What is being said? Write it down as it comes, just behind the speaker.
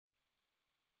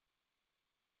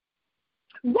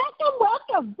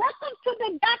Welcome to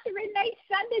the Dr. Renee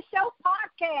Sunday Show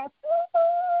podcast.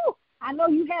 Woo-hoo! I know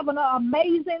you have an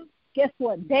amazing, guess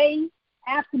what, day,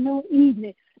 afternoon,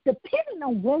 evening, depending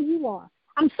on where you are.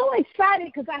 I'm so excited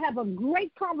because I have a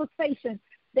great conversation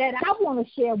that I want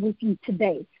to share with you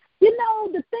today. You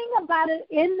know, the thing about it,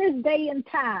 in this day and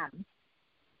time,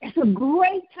 it's a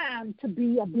great time to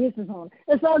be a business owner.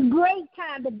 It's a great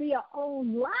time to be an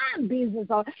online business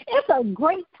owner. It's a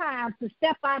great time to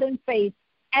step out in faith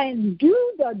and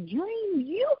do the dream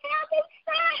you have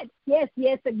inside. Yes,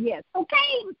 yes, and yes.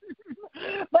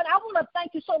 Okay? But I want to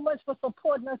thank you so much for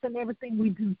supporting us in everything we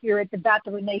do here at the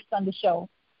Dr. Renee Sunday Show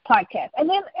podcast. And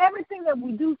then everything that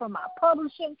we do, from our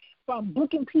publishing, from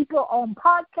booking people on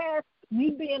podcasts, me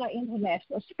being an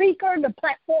international speaker, the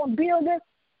platform builder,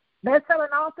 best-selling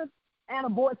author, and a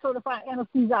board-certified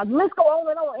anesthesiologist. Let's go on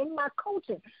and on. In my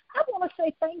coaching, I want to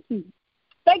say thank you.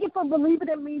 Thank you for believing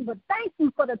in me, but thank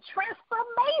you for the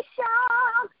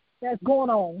transformation that's going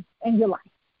on in your life.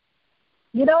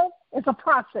 You know, it's a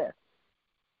process.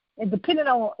 And depending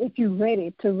on if you're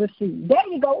ready to receive. There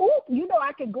you go. Ooh, you know,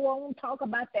 I can go on and talk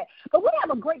about that. But we have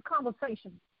a great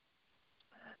conversation.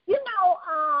 You know,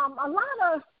 a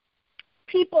lot of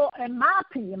people, in my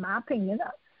opinion,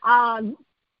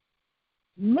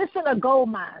 missing a gold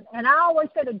mine. And I always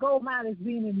say the gold mine is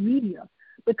being in media,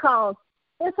 because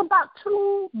it's about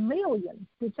 2 million.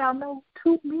 Did y'all know?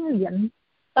 2 million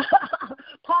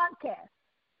podcasts.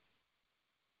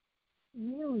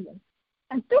 Million.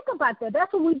 And think about that.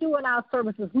 That's what we do in our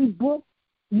services. We book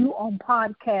you on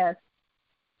podcasts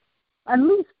at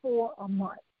least for a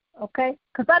month, okay?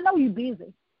 Because I know you're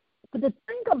busy. But the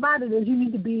thing about it is you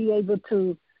need to be able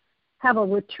to have a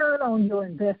return on your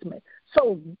investment.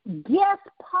 So guest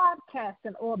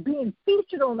podcasting, or being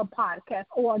featured on the podcast,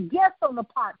 or a guest on the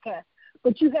podcast,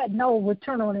 but you had no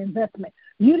return on investment.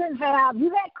 You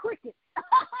had crickets.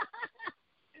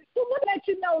 So let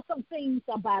you know some things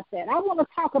about that. I want to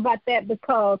talk about that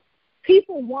because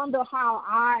people wonder how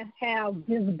I have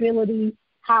visibility,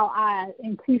 how I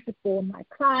increase it for my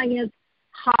clients,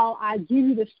 how I give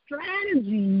you the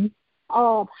strategy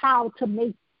of how to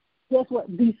make, guess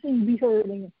what, be seen, be heard,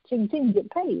 and continue to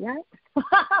get paid, right? So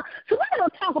we're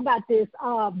going to talk about this.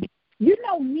 You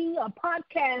know me, a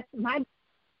podcast, my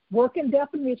working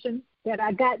definition that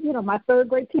I got, you know, my third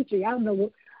grade teacher, I don't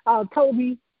know, told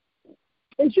me,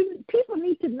 is people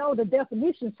need to know the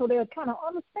definition so they'll kind of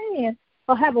understand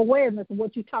or have awareness of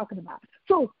what you're talking about.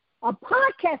 So a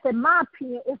podcast, in my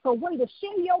opinion, is a way to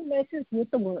share your message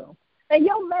with the world. And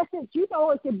your message, you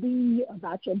know, it can be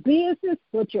about your business,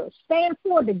 what you stand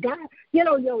for, the guy, you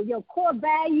know, your core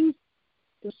values,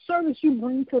 the service you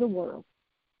bring to the world.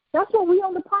 That's what we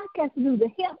on the podcast do, to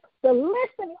help the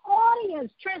listening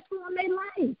audience transform their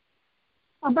life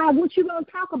about what you're going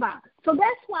to talk about. So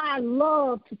that's why I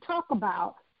love to talk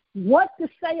about what to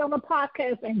say on the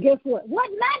podcast, and guess what not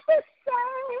to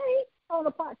say on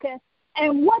the podcast,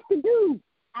 and what to do.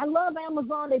 I love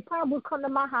Amazon. They probably will come to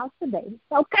my house today,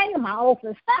 okay, in my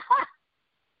office.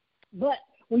 But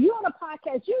when you're on a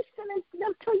podcast, you send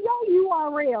them to your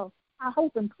URL. I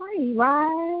hope and pray,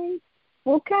 right?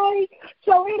 Okay?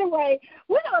 So anyway,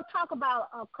 we're going to talk about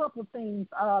a couple of things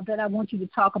that I want you to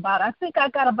talk about. I think I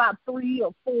got about 3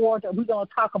 or 4 that we're going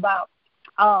to talk about.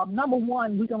 Number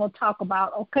one, we're going to talk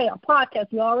about, okay, a podcast.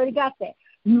 You already got that.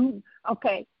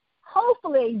 Okay.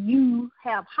 Hopefully you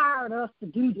have hired us to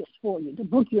do this for you, to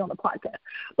book you on the podcast.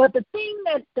 But the thing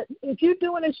that if you're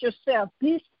doing this yourself,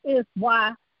 this is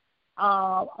why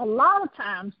a lot of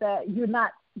times that you're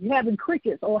having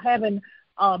crickets or having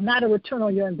not a return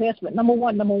on your investment. Number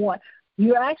one,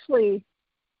 you're actually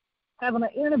having an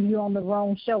interview on the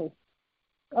wrong show.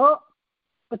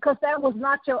 Because that was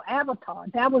not your avatar.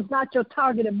 That was not your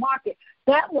targeted market.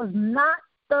 That was not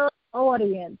the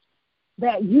audience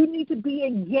that you need to be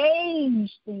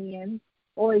engaged in,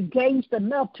 or engaged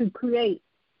enough to create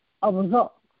a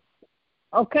result.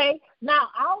 Okay? Now,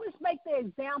 I always make the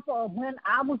example of when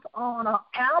I was on an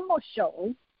animal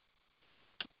show,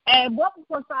 and what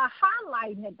was I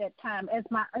highlighting at that time as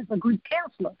a group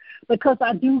counselor? Because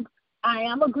I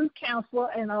am a group counselor,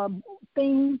 and a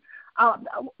thing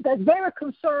that's very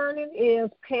concerning is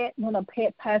when a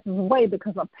pet passes away,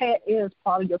 because a pet is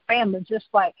part of your family, just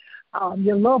like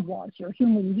your loved ones, your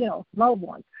human, loved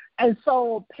ones. And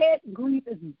so pet grief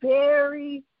is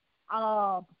very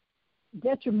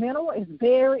detrimental.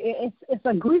 It's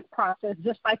a grief process,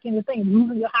 just like anything,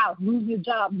 losing your house, losing your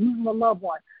job, losing a loved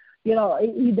one.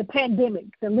 The pandemic,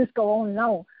 the list go on and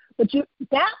on. But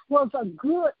that was a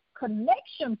good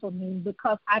connection for me,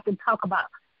 because I can talk about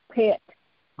pet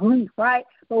grief, right?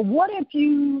 But what if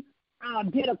you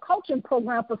did a coaching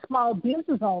program for small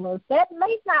business owners, that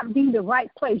may not be the right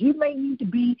place. You may need to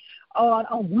be on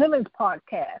a women's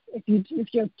podcast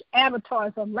if your avatar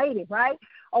is a lady, right?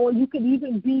 Or you can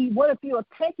even be, what if you're a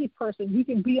techie person? You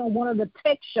can be on one of the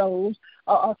tech shows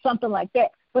or something like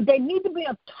that. But they need to be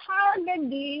a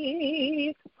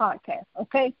targeted podcast,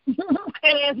 okay?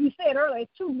 And as we said earlier,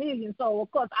 it's 2 million. So,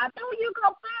 of course, I know you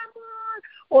can find one,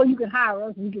 or you can hire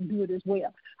us. We can do it as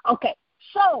well. Okay,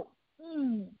 so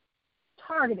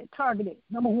targeted.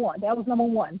 Number one. That was number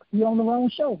one. You're on the wrong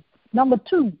show. Number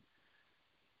two,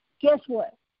 guess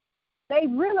what? They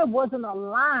really wasn't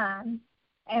aligned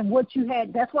and what you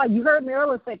had. That's why you heard me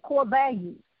earlier say core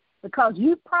values, because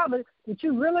you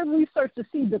really research to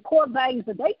see the core values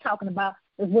that they talking about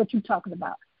is what you're talking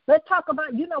about. Let's talk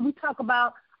about, we talk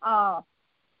about, how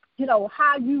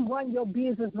you run your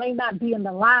business may not be in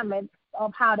alignment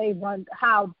of how they run,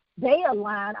 how they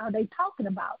align, are they talking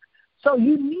about. So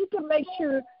you need to make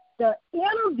sure the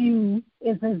interview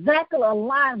is exactly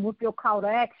aligned with your call to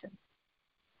action,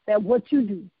 that what you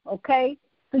do, okay?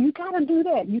 So you got to do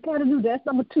that. You got to do that. That's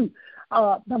number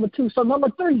two. So number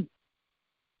three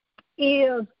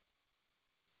is,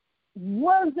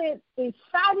 was it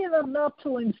exciting enough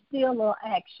to instill an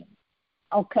action?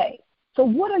 Okay. So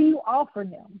what are you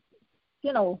offering them?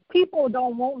 People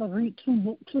don't want to read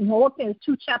two more than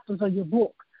 2 chapters of your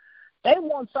book. They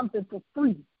want something for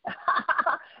free.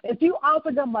 If you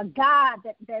offer them a guide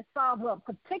that solves a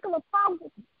particular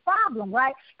problem,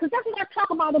 right? Because that's what I talk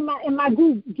about in my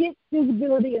group, get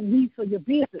visibility and leads for your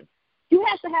business. You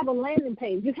have to have a landing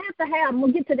page. You have to have,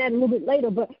 we'll get to that a little bit later,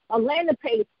 but a landing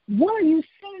page. What are you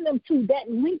sending them to? That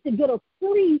link to get a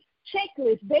free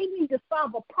checklist. They need to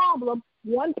solve a problem,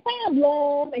 one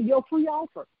problem, and your free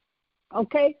offer.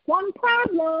 Okay, one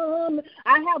problem.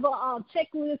 I have a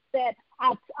checklist that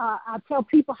I tell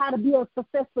people how to be a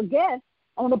successful guest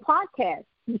on the podcast.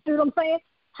 You see what I'm saying?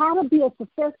 How to be a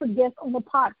successful guest on the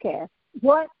podcast.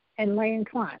 What? And land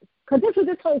clients. Because this is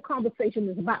this whole conversation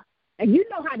is about. And you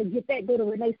know how to get that. Go to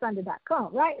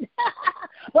reneesunday.com, right?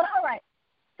 But all right.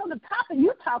 So the topic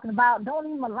you're talking about don't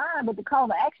even align with the call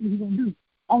to action you're going to do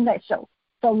on that show.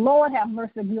 So Lord have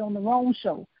mercy, we're on the wrong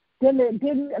show. Then it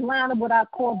didn't line up with our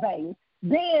core values.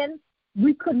 Then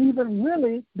we couldn't even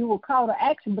really do a call to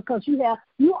action because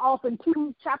you often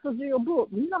 2 chapters of your book.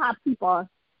 You know how people are.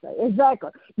 Exactly.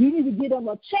 You need to get them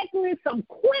a checklist, some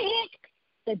quick,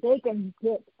 that they can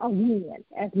get a win,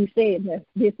 as we said in the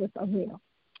business arena.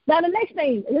 Now, the next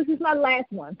thing, this is my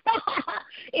last one,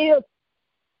 is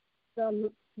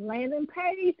the landing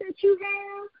page that you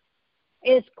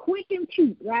have is quick and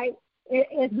cute, right?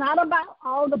 It's not about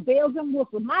all the bells and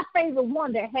whistles. My favorite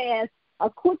one that has a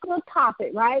quick little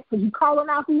topic, right? Because you're calling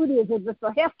out who it is. Is it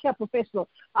a healthcare professional,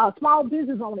 small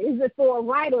business owner? Is it for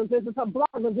writers? Is it for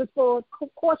bloggers? Is it for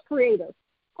course creators?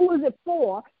 Who is it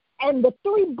for? And the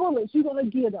 3 bullets you're going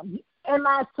to give them. And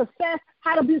my success,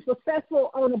 how to be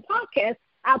successful on a podcast,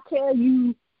 I'll tell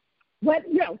you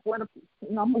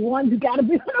number one, you got to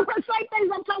be on the same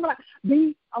things I'm talking about.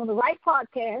 Be on the right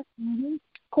podcast,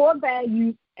 core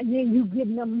value, and then you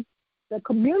give them the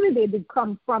community to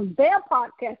come from their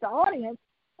podcast, the audience,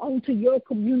 onto your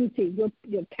community,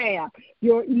 your tab,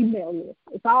 your email list.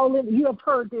 It's all in. You have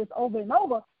heard this over and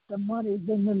over. The money is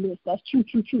in the list. That's true.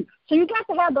 So you got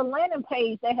to have the landing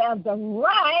page that has the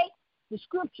right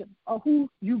description of who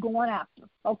you're going after.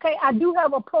 Okay, I do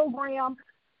have a program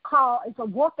called, it's a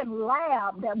working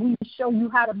lab that we show you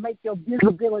how to make your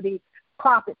visibility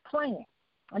profit plan.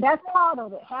 And that's part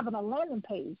of it, having a landing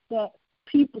page that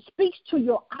people speaks to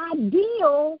your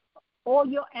ideal or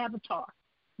your avatar,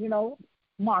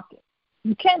 market.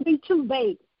 You can't be too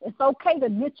vague. It's okay to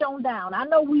niche on down. I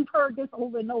know we've heard this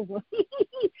over and over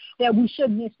that we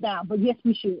should niche down, but yes,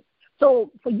 we should.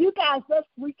 So for you guys, let's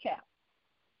recap.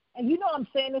 And I'm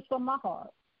saying this from my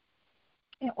heart.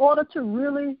 In order to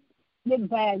really get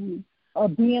value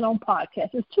of being on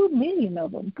podcasts, there's 2 million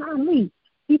of them. Golly,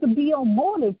 you can be on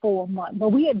more than 4 a month, but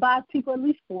we advise people at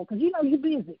least 4 because you're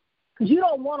busy. Because you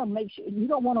don't want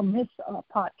to miss a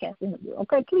podcast interview.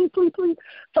 Okay, please.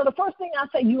 So the first thing I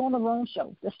say, you're on the wrong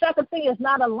show. The second thing is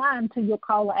not aligned to your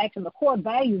call to action. The core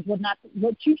values were not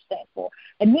what you stand for.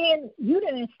 And then you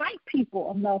didn't incite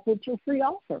people enough with your free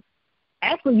offer.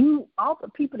 Actually, you offer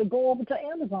people to go over to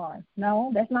Amazon.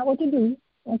 No, that's not what you do.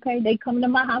 Okay, they come to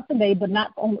my house today, but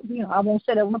not on, I won't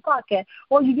say that on the podcast.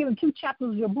 Or you give them 2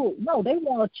 chapters of your book. No, they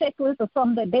want a checklist or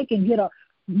something that they can get a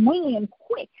win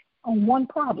quick on one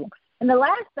problem. And the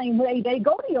last thing, they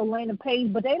go to your landing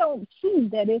page, but they don't see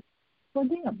that it's for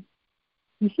them.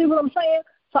 You see what I'm saying?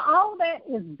 So all that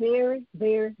is very,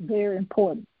 very, very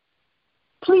important.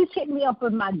 Please hit me up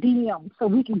in my DM so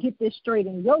we can get this straight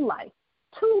in your life.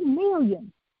 2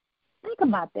 million. Think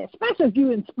about that, especially if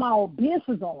you're a small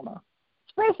business owner,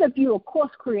 especially if you're a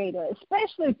course creator,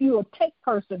 especially if you're a tech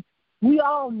person. We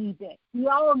all need that. We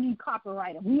all need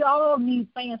copywriting. We all need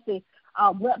fancy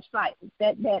websites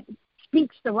that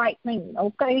speaks the right thing,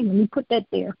 okay? Let me put that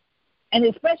there. And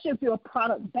especially if you're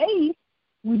product-based,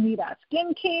 we need our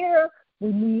skincare.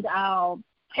 We need our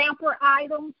pamper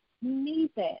items. We need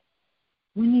that.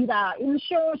 We need our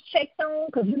insurance checked on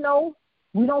because,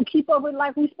 we don't keep up with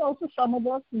like we're supposed to, some of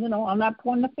us. I'm not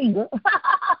pointing a finger.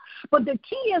 But the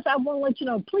key is I want to let you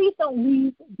know, please don't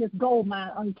leave this gold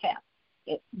mine untapped.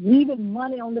 Leaving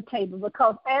money on the table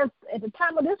because at the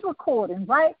time of this recording,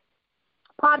 right,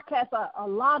 podcasts are a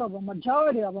lot of them,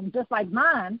 majority of them, just like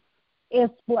mine, is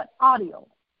audio.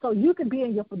 So you can be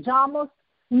in your pajamas.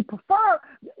 We prefer,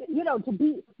 to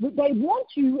be, they want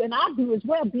you, and I do as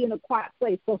well, be in a quiet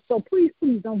place. So please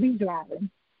don't be driving.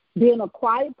 Be in a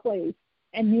quiet place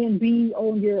and then be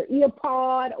on your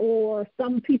earpod, or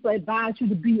some people advise you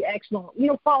to be actually on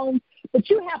earphones, but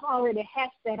you have already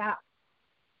hashed that out.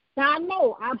 Now, I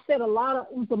know I've said a lot of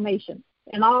information,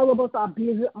 and all of us are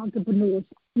busy entrepreneurs,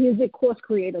 busy course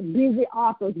creators, busy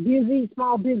authors, busy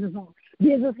small business owners,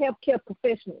 business healthcare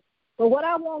professionals. But what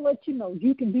I want to let you know,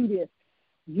 you can do this.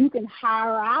 You can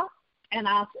hire out, and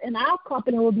our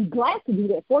company will be glad to do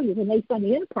that for you, Renee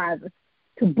Sunday Enterprises,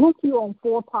 to book you on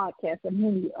 4 podcasts, a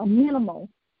minimum,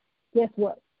 guess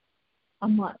what, a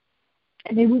month.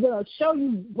 And then we're going to show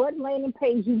you what landing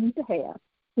page you need to have.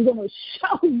 We're going to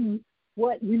show you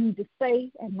what you need to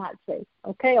say and not say,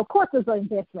 okay? Of course, it's an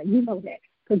investment. You know that.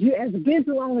 Because you, as a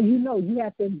business owner, you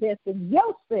have to invest in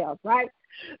yourself, right?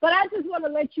 But I just want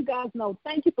to let you guys know,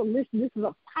 thank you for listening. This is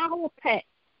a power pack.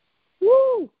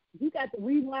 Woo! You got to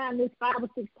rewind this 5 or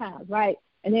 6 times, right?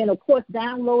 And then, of course,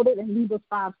 download it and leave us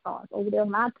 5 stars over there on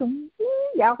iTunes.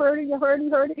 Y'all heard it, you heard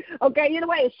it. Okay,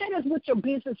 anyway, share this with your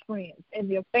business friends and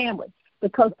your family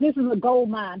because this is a gold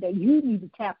mine that you need to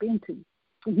tap into.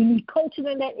 If you need coaching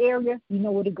in that area, you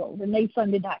know where to go.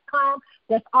 ReneeSunday.com.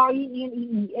 That's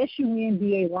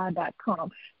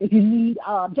ReneeSunday.com. If you need,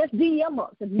 just DM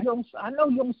us. If you don't, I know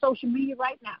you're on social media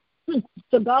right now.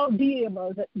 So go DM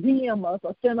us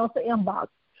or send us an inbox,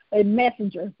 a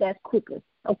messenger. That's quicker.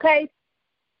 Okay?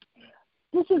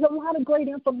 This is a lot of great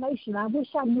information. I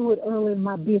wish I knew it earlier in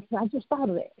my business. I just thought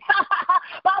of it.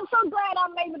 But I'm so glad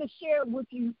I'm able to share with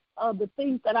you the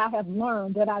things that I have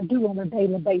learned that I do on a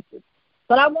daily basis.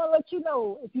 But I want to let you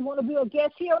know, if you want to be a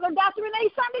guest here on the Dr. Renee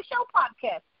Sunday Show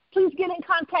podcast, please get in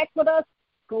contact with us.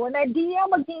 Go in that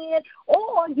DM again,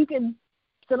 or you can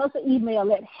send us an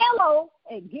email at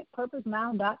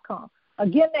hello@getpurposenow.com.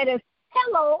 Again, that is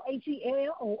hello,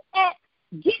 HELO, at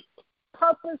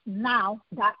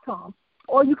getpurposenow.com.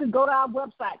 Or you can go to our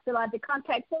website, fill out the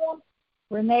contact form,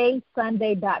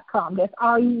 ReneeSunday.com. That's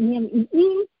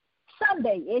RENEE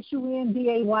Sunday,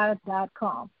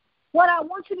 SUNDAY.com. What I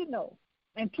want you to know,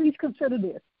 and please consider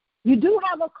this, you do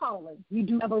have a calling. You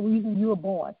do have a reason you were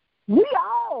born.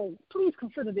 Please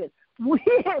consider this. We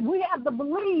have to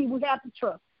believe, we have to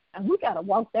trust, and we got to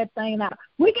walk that thing out.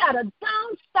 We got to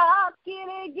don't stop, get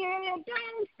it, don't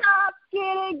stop,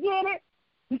 get it.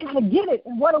 We got to get it.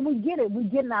 And what do we get it? We're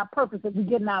getting our purpose. We're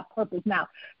getting our purpose now.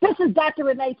 This is Dr.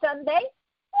 Renee Sunday.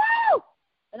 Woo!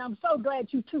 And I'm so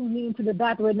glad you tuned in to the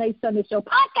Dr. Renee Sunday Show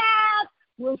podcast.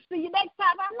 We'll see you next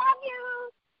time. I love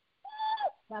you.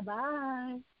 Woo!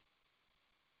 Bye-bye.